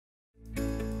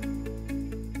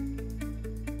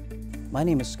My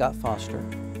name is Scott Foster.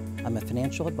 I'm a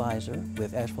financial advisor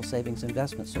with Asheville Savings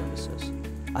Investment Services.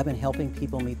 I've been helping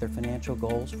people meet their financial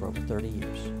goals for over 30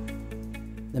 years.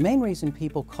 The main reason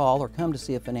people call or come to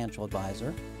see a financial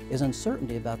advisor is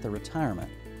uncertainty about their retirement.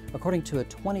 According to a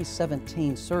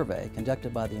 2017 survey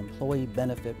conducted by the Employee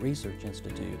Benefit Research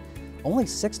Institute, only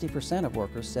 60% of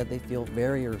workers said they feel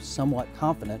very or somewhat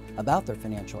confident about their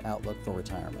financial outlook for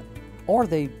retirement, or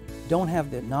they don't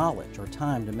have the knowledge or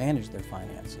time to manage their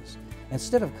finances.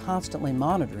 Instead of constantly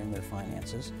monitoring their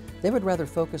finances, they would rather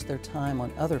focus their time on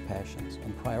other passions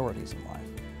and priorities in life.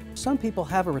 Some people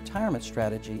have a retirement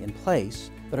strategy in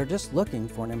place but are just looking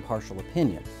for an impartial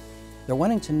opinion. They're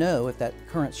wanting to know if that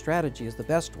current strategy is the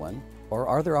best one, or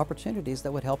are there opportunities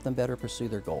that would help them better pursue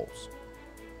their goals.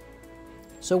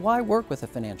 So why work with a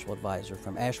financial advisor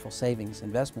from Asheville Savings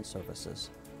Investment Services?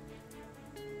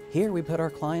 Here we put our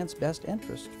clients' best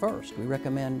interest first. We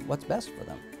recommend what's best for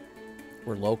them.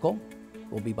 We're local.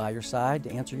 We'll be by your side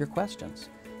to answer your questions.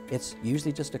 It's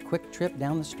usually just a quick trip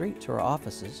down the street to our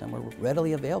offices, and we're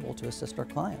readily available to assist our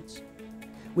clients.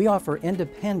 We offer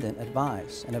independent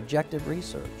advice and objective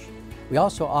research. We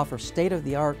also offer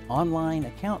state-of-the-art online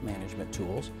account management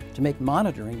tools to make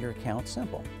monitoring your account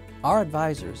simple. Our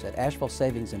advisors at Asheville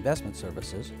Savings Investment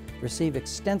Services receive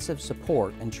extensive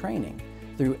support and training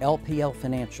through LPL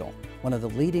Financial, one of the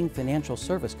leading financial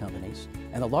service companies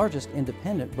and the largest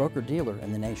independent broker-dealer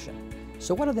in the nation.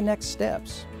 So what are the next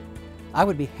steps? I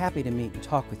would be happy to meet and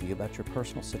talk with you about your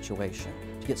personal situation.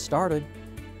 To get started,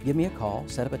 give me a call,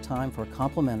 set up a time for a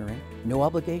complimentary,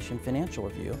 no-obligation financial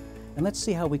review, and let's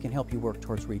see how we can help you work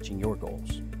towards reaching your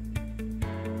goals.